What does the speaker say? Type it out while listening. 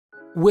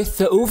With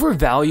the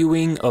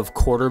overvaluing of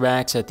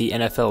quarterbacks at the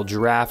NFL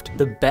draft,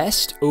 the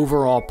best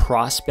overall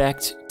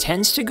prospect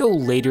tends to go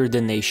later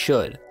than they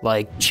should,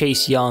 like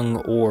Chase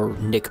Young or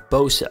Nick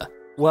Bosa.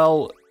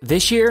 Well,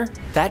 this year,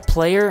 that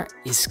player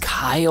is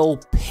Kyle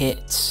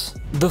Pitts.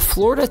 The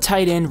Florida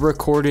tight end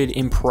recorded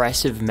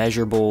impressive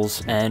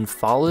measurables and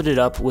followed it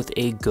up with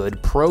a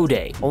good pro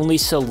day, only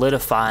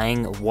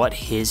solidifying what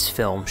his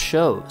film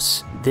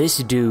shows. This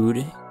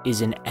dude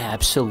is an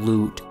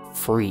absolute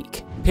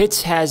freak.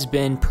 Pitts has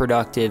been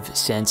productive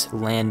since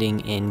landing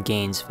in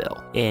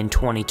Gainesville. In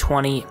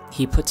 2020,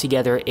 he put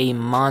together a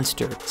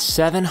monster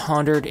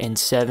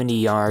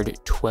 770-yard,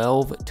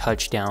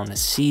 12-touchdown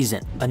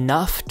season,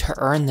 enough to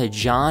earn the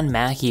John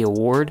Mackey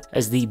Award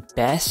as the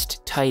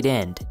best tight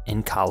end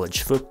in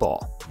college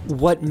football.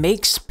 What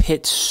makes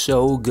Pitts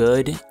so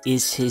good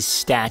is his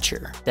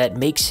stature that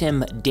makes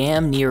him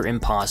damn near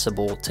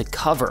impossible to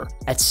cover.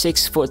 At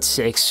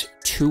 6'6",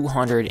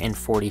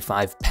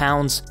 245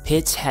 pounds,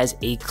 Pitts has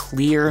a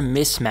clear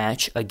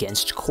mismatch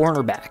against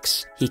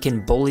cornerbacks. He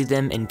can bully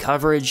them in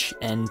coverage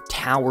and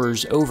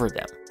towers over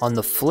them. On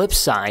the flip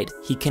side,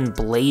 he can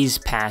blaze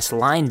past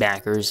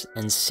linebackers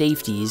and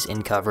safeties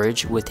in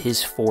coverage with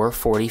his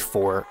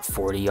 4.44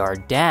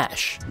 40-yard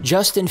dash.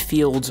 Justin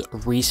Fields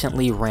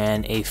recently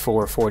ran a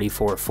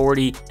 4.44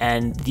 40,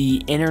 and the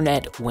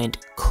internet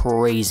went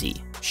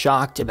crazy,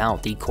 shocked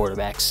about the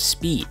quarterback's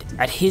speed.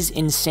 At his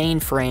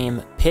insane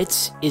frame,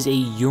 Pitts is a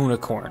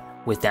unicorn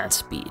with that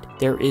speed.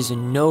 There is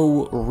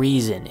no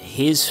reason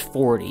his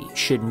 40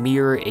 should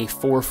mirror a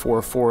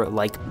 4.44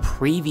 like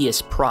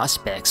previous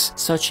prospects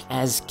such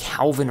as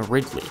Calvin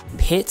Ridley.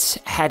 Pitts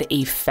had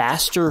a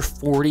faster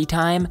 40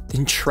 time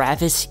than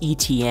Travis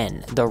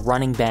Etienne, the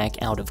running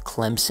back out of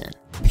Clemson.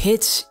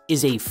 Pitts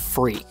is a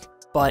freak,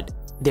 but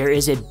there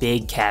is a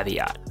big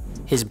caveat: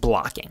 his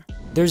blocking.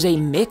 There's a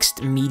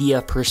mixed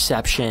media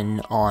perception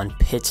on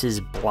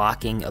Pitts'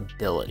 blocking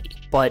ability,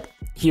 but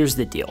here's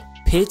the deal.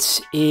 Pitts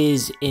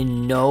is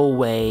in no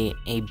way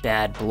a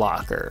bad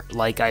blocker,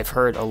 like I've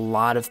heard a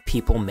lot of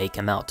people make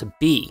him out to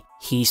be.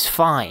 He's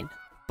fine,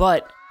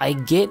 but I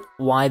get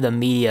why the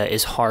media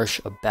is harsh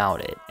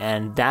about it,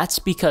 and that's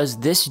because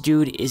this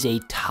dude is a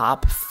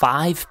top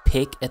 5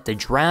 pick at the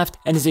draft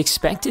and is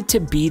expected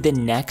to be the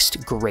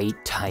next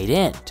great tight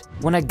end.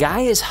 When a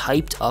guy is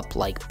hyped up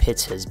like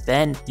Pitts has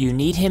been, you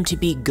need him to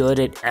be good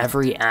at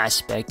every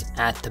aspect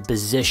at the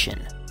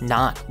position,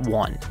 not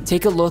one.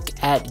 Take a look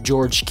at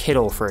George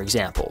Kittle, for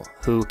example,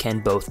 who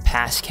can both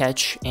pass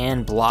catch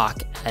and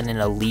block at an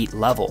elite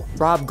level.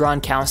 Rob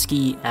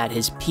Gronkowski at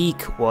his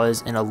peak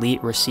was an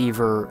elite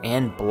receiver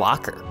and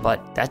blocker,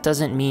 but that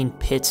doesn't mean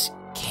Pitts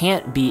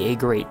can't be a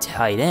great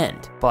tight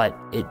end, but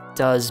it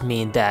does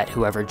mean that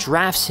whoever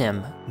drafts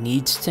him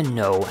needs to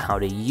know how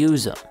to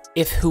use him.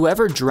 If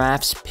whoever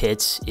drafts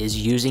Pitts is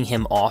using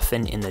him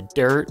often in the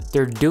dirt,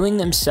 they're doing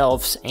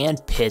themselves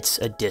and Pitts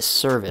a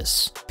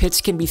disservice.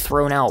 Pitts can be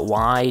thrown out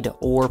wide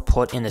or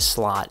put in the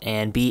slot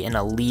and be an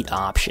elite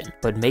option,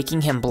 but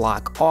making him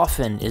block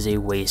often is a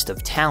waste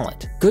of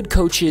talent. Good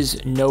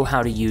coaches know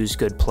how to use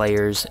good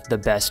players the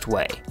best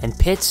way, and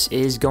Pitts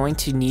is going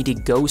to need to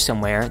go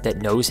somewhere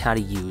that knows how to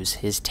use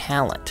his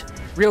talent.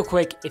 Real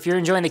quick, if you're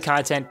enjoying the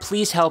content,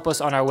 please help us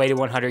on our way to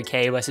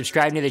 100K by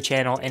subscribing to the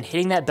channel and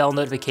hitting that bell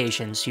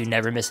notification so you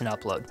never miss an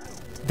upload.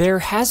 There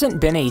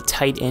hasn't been a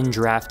tight end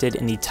drafted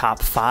in the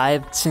top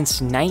 5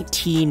 since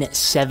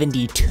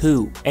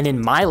 1972, and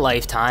in my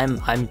lifetime,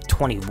 I'm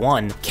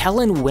 21,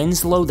 Kellen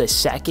Winslow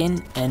II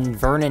and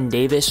Vernon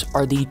Davis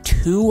are the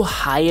 2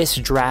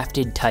 highest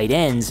drafted tight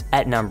ends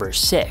at number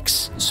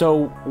 6.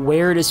 So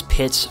where does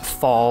Pitts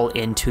fall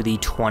into the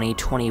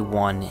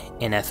 2021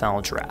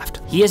 NFL draft?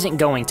 He isn't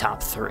going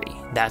top 3.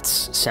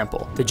 That's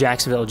simple. The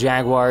Jacksonville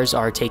Jaguars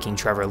are taking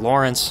Trevor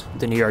Lawrence.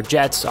 The New York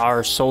Jets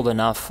are sold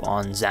enough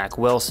on Zach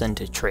Wilson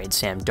to trade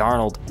Sam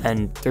Darnold,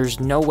 and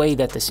there's no way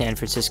that the San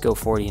Francisco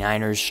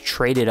 49ers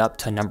traded up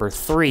to number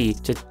 3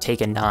 to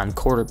take a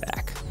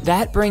non-quarterback.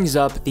 That brings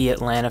up the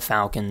Atlanta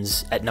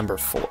Falcons at number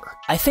 4.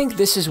 I think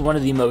this is one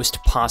of the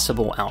most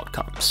possible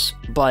outcomes,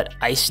 but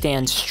I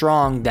stand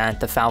strong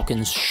that the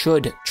Falcons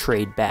should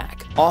trade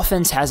back.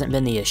 Offense hasn't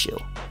been the issue.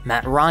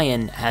 Matt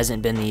Ryan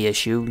hasn't been the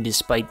issue,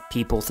 despite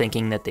people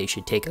thinking that they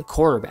should take a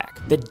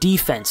quarterback. The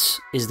defense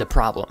is the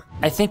problem.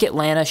 I think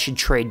Atlanta should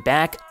trade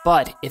back,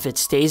 but if it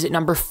stays at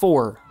number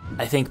 4,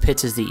 I think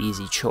Pitts is the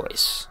easy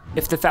choice.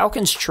 If the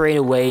Falcons trade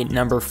away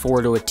number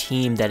 4 to a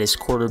team that is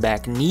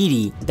quarterback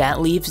needy,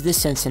 that leaves the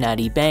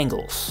Cincinnati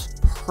Bengals.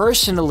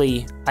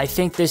 Personally, I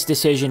think this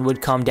decision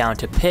would come down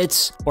to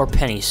Pitts or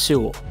Penei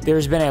Sewell.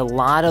 There's been a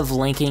lot of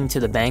linking to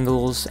the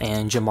Bengals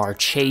and Jamar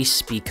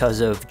Chase because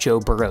of Joe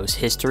Burrow's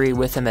history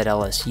with him at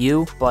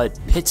LSU, but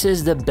Pitts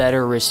is the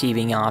better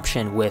receiving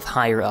option with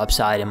higher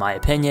upside in my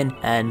opinion,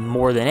 and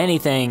more than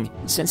anything,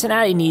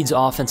 Cincinnati needs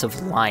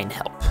offensive line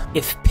help.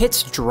 If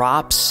Pitts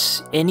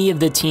drops, any of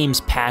the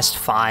teams past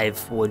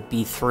 5 would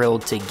be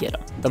thrilled to get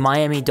him. The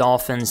Miami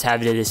Dolphins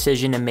have a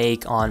decision to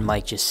make on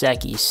Mike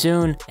Gesicki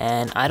soon,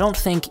 and I don't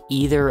think think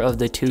either of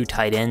the two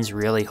tight ends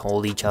really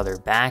hold each other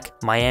back.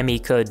 Miami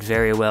could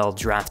very well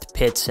draft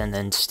Pitts and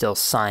then still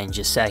sign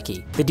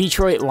Gesicki. The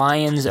Detroit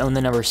Lions own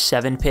the number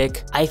 7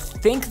 pick. I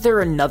think they're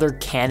another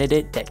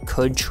candidate that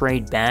could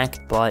trade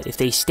back, but if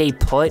they stay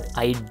put,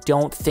 I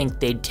don't think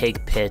they'd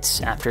take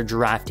Pitts after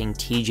drafting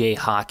TJ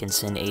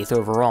Hawkinson 8th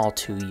overall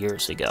 2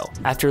 years ago.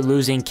 After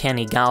losing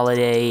Kenny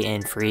Golladay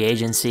in free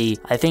agency,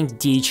 I think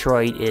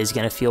Detroit is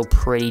going to feel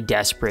pretty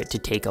desperate to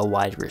take a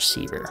wide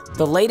receiver.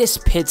 The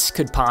latest Pitts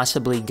could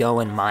possibly go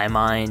in my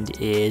mind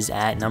is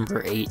at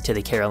number 8 to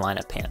the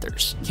Carolina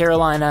Panthers.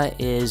 Carolina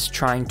is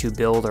trying to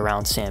build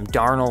around Sam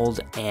Darnold,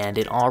 and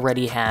it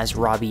already has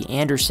Robbie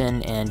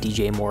Anderson and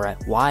DJ Moore at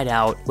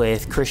wideout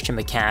with Christian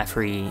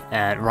McCaffrey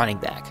at running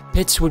back.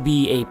 Pitts would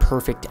be a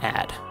perfect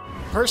add.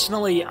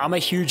 Personally, I'm a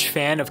huge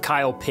fan of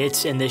Kyle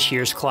Pitts in this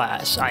year's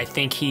class. I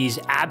think he's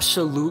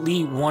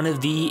absolutely one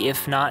of the,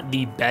 if not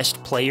the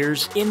best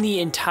players in the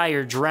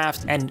entire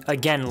draft. And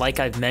again, like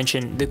I've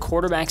mentioned, the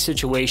quarterback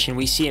situation,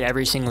 we see it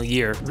every single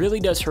year,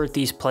 really does hurt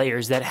these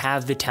players that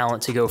have the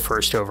talent to go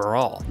first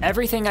overall.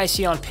 Everything I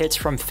see on Pitts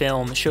from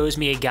film shows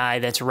me a guy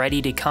that's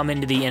ready to come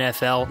into the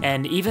NFL,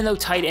 and even though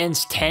tight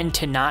ends tend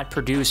to not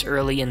produce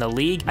early in the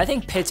league, I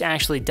think Pitts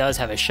actually does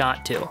have a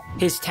shot to.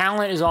 His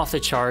talent is off the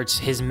charts,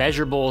 his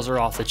measurables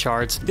are off the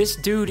charts. This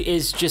dude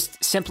is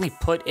just simply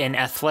put an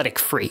athletic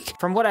freak.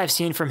 From what I've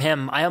seen from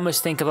him, I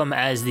almost think of him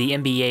as the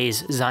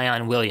NBA's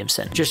Zion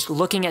Williamson. Just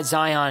looking at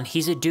Zion,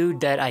 he's a dude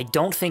that I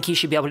don't think he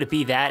should be able to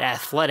be that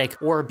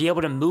athletic or be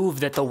able to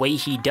move that the way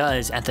he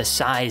does at the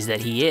size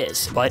that he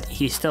is, but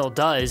he still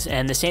does,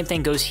 and the same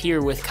thing goes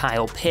here with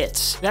Kyle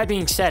Pitts. That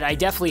being said, I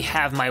definitely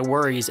have my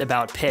worries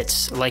about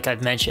Pitts, like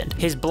I've mentioned.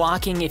 His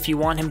blocking, if you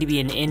want him to be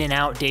an in and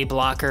out day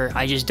blocker,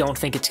 I just don't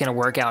think it's going to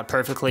work out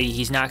perfectly.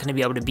 He's not going to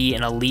be able to be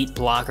an elite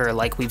blocker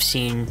like we've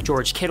seen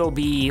George Kittle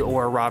be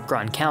or Rob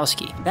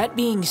Gronkowski. That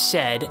being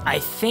said, I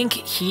think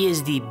he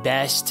is the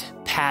best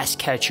pass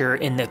catcher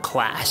in the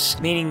class,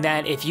 meaning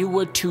that if you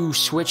were to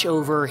switch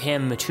over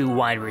him to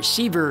wide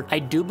receiver, I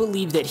do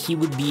believe that he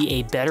would be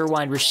a better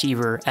wide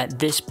receiver at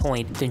this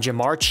point than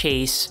Jamar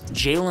Chase,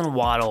 Jalen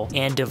Waddle,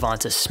 and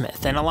Devonta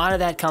Smith. And a lot of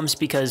that comes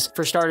because,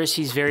 for starters,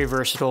 he's very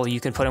versatile.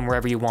 You can put him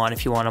wherever you want.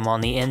 If you want him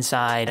on the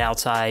inside,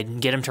 outside,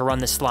 get him to run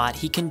the slot,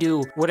 he can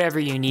do whatever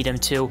you need him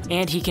to,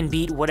 and he can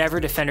beat whatever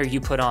defender you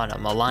put on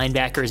him. A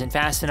linebacker isn't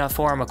fast enough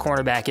for him, a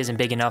cornerback isn't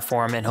big enough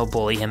for him, and he'll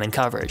bully him in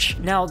coverage.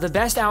 Now, the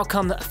best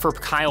outcome for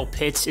Kyle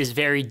Pitts is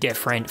very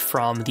different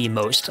from the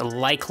most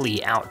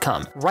likely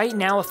outcome. Right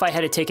now, if I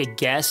had to take a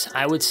guess,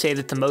 I would say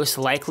that the most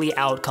likely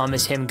outcome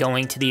is him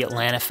going to the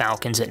Atlanta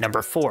Falcons at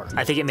number 4.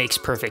 I think it makes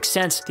perfect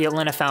sense. The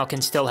Atlanta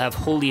Falcons still have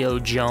Julio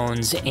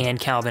Jones and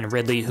Calvin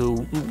Ridley,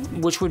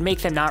 which would make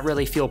them not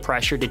really feel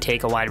pressured to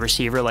take a wide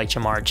receiver like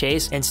Jamar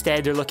Chase.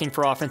 Instead, they're looking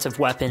for offensive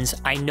weapons.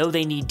 I know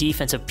they need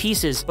defensive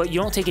pieces, but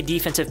you don't take a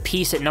defensive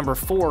piece at number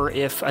 4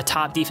 if a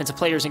top defensive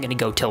player isn't going to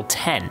go till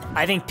 10.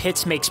 I think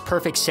Pitts makes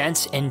perfect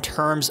sense in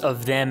terms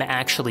of them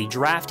actually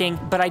drafting,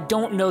 but I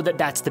don't know that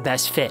that's the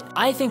best fit.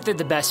 I think that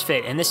the best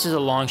fit, and this is a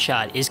long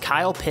shot, is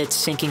Kyle Pitts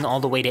sinking all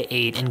the way to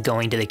 8 and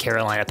going to the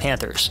Carolina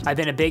Panthers. I've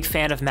been a big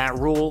fan of Matt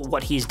Rule,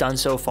 what he's done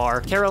so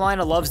far.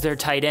 Carolina loves their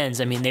tight ends.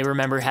 I mean, they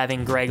remember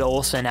having Greg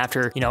Olsen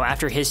after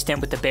his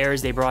stint with the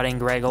Bears, they brought in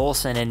Greg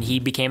Olsen and he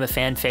became a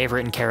fan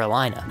favorite in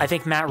Carolina. I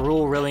think Matt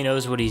Rule really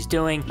knows what he's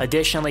doing.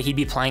 Additionally, he'd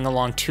be playing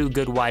along 2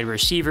 good wide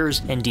receivers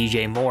in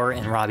DJ Moore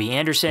and Robbie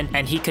Anderson,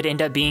 and he could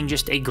end up being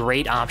just a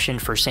great option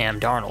for Sam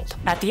Darnold.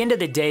 At the end of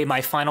the day, my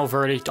final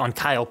verdict on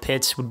Kyle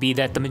Pitts would be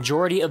that the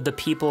majority of the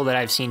people that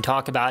I've seen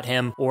talk about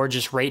him or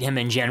just rate him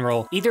in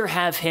general either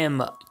have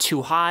him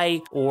too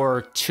high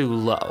or too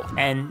low.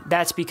 And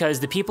that's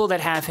because the people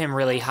that have him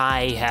really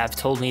high have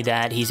told me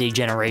that he's a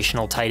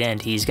generational tight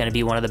end. He's going to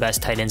be one of the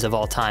best tight ends of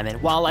all time.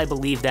 And while I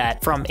believe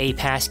that from a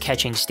pass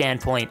catching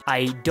standpoint,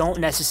 I don't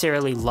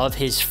necessarily love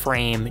his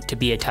frame to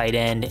be a tight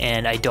end,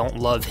 and I don't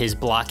love his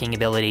blocking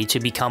ability to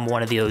become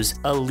one of those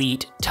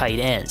elite tight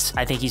ends.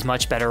 I think he's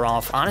much better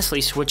off,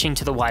 honestly, switching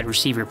to the wide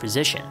receiver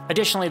position.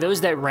 Additionally,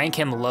 those that rank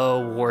him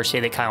low or say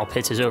that Kyle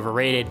Pitts is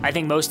overrated, I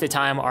think most of the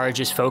time are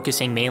just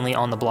focusing mainly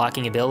on the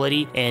blocking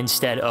ability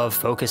instead of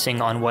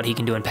focusing on what he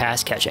can do in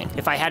pass catching.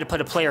 If I had to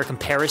put a player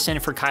comparison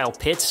for Kyle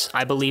Pitts,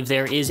 I believe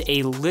there is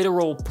a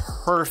literal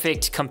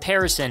perfect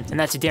comparison, and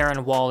that's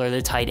Darren Waller,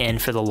 the tight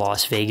end for the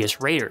Las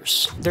Vegas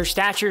Raiders. Their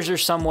statures are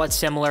somewhat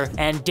similar,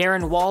 and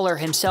Darren Waller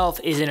himself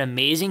is an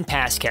amazing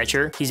pass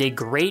catcher. He's a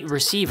great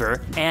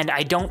receiver, and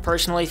I don't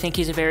personally think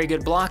he's a very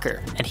good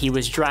blocker, and he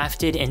was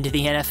drafted into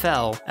the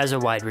NFL as a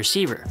wide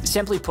receiver.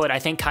 Simply put, I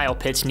think Kyle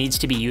Pitts needs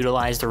to be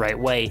utilized the right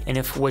way, and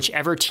if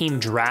whichever team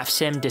drafts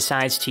him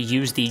decides to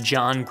use the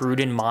John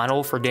Gruden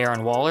model for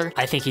Darren Waller,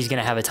 I think he's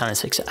going to have a ton of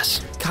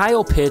success.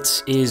 Kyle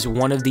Pitts is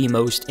one of the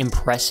most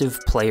impressive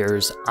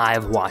players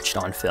I've watched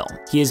on film.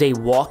 He is a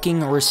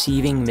walking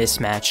receiving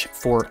mismatch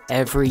for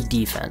every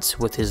defense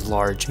with his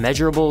large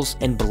measurables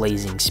and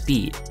blazing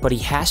speed, but he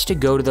has to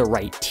go to the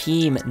right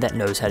team that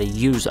knows how to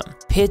use him.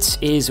 Pitts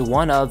is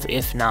one of, if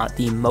if not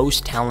the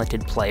most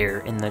talented player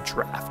in the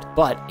draft.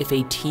 But if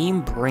a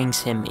team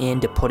brings him in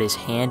to put his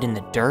hand in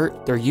the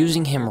dirt, they're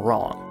using him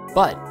wrong.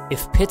 But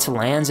if Pitts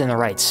lands in the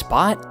right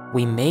spot,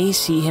 we may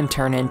see him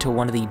turn into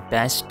one of the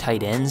best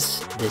tight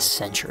ends this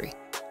century.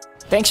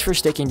 Thanks for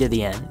sticking to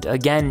the end.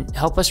 Again,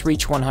 help us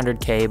reach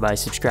 100K by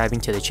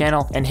subscribing to the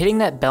channel and hitting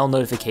that bell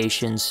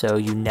notification so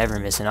you never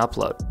miss an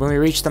upload. When we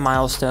reach the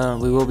milestone,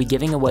 we will be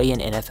giving away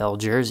an NFL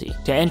jersey.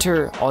 To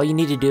enter, all you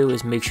need to do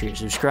is make sure you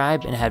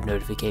subscribe and have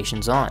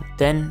notifications on.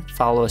 Then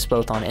follow us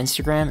both on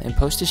Instagram and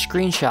post a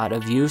screenshot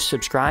of you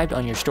subscribed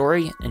on your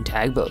story and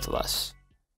tag both of us.